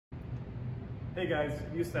Hey guys,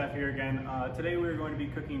 Yusuf here again. Today we're going to be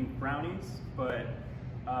cooking brownies, but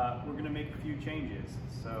we're going to make a few changes.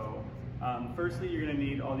 So firstly, you're going to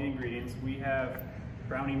need all the ingredients. We have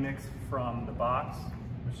brownie mix from the box,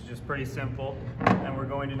 which is just pretty simple. And we're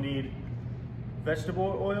going to need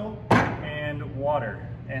vegetable oil and water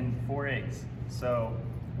and 4 eggs. So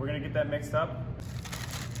we're going to get that mixed up.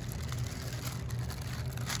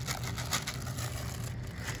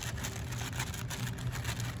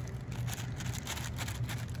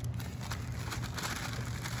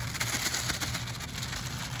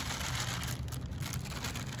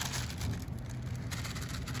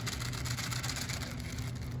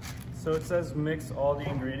 So it says mix all the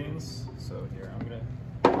ingredients. So here, I'm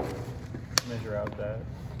gonna measure out that.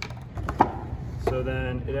 So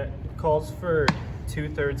then it calls for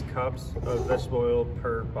 2/3 cups of vegetable oil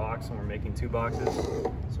per box, and we're making 2 boxes.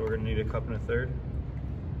 So we're gonna need 1 1/3 cups,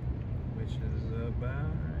 which is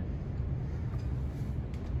about,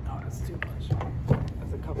 oh, that's too much.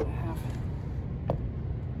 That's 1.5 cups.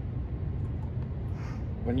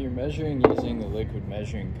 When you're measuring using the liquid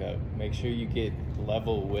measuring cup, make sure you get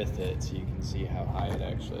level with it so you can see how high it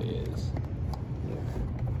actually is.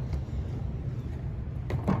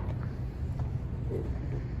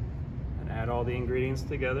 And add all the ingredients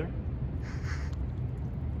together.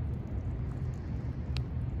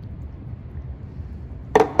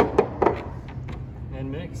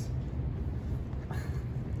 And mix.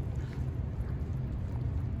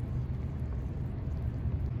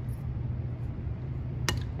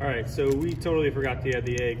 All right, so we totally forgot to add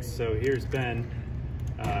the eggs. So here's Ben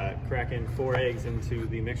cracking 4 eggs into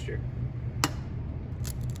the mixture.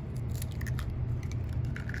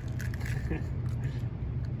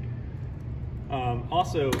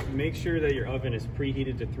 Also, make sure that your oven is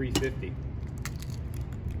preheated to 350.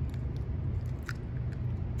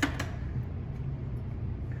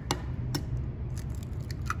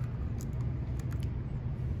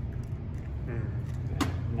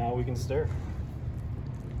 Now we can stir.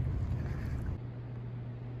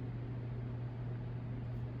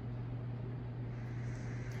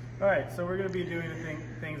 All right, so we're going to be doing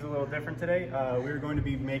things a little different today. We're going to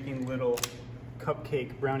be making little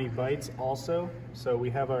cupcake brownie bites also. So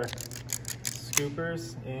we have our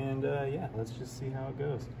scoopers, and yeah, let's just see how it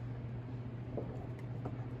goes.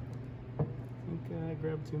 I think I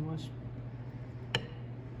grabbed too much.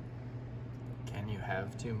 Can you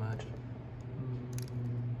have too much?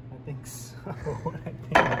 I think so. I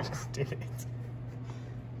think I just did it.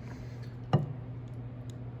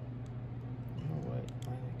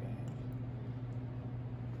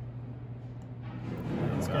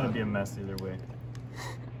 It's gonna be a mess either way.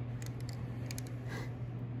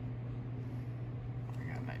 I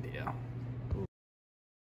got an idea.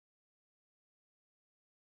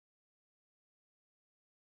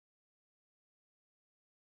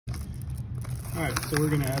 All right, so we're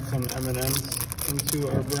gonna add some M&Ms into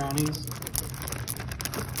our brownies.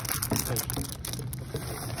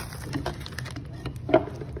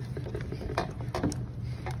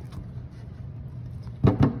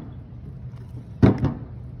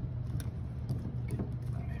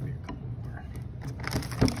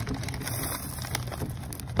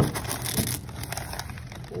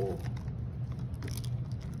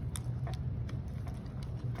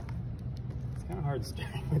 It's kind of hard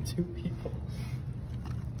stirring with 2 people.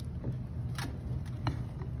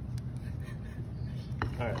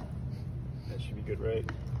 All right, that should be good, right?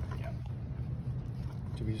 Yeah.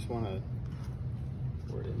 Do we just want to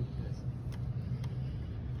pour it in? Yes.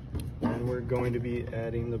 And we're going to be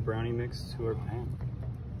adding the brownie mix to our pan.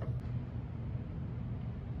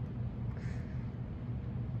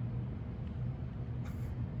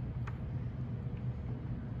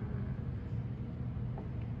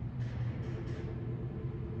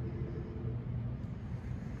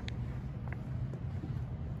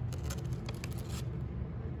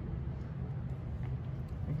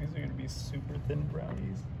 These are going to be super thin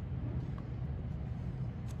brownies.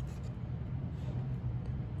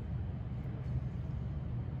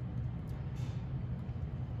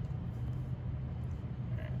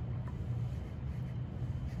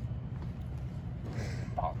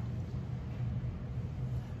 Pop.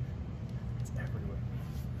 It's everywhere.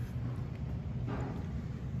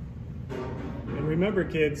 And remember,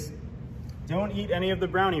 kids, don't eat any of the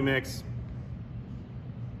brownie mix.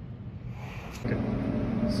 Okay.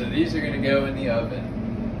 So these are gonna go in the oven.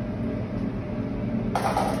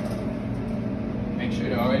 Make sure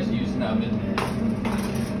to always use an oven mitt.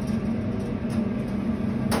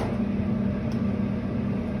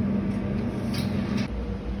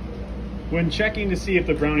 When checking to see if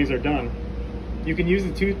the brownies are done, you can use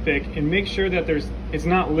a toothpick and make sure that it's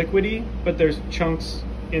not liquidy, but there's chunks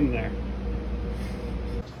in there.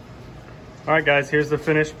 All right, guys, here's the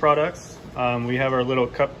finished products. We have our little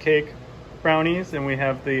cupcake brownies, and we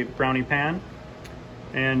have the brownie pan.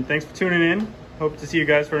 And thanks for tuning in. Hope to see you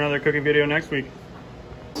guys for another cooking video next week.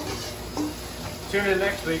 Tune in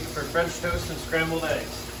next week for French toast and scrambled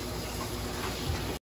eggs.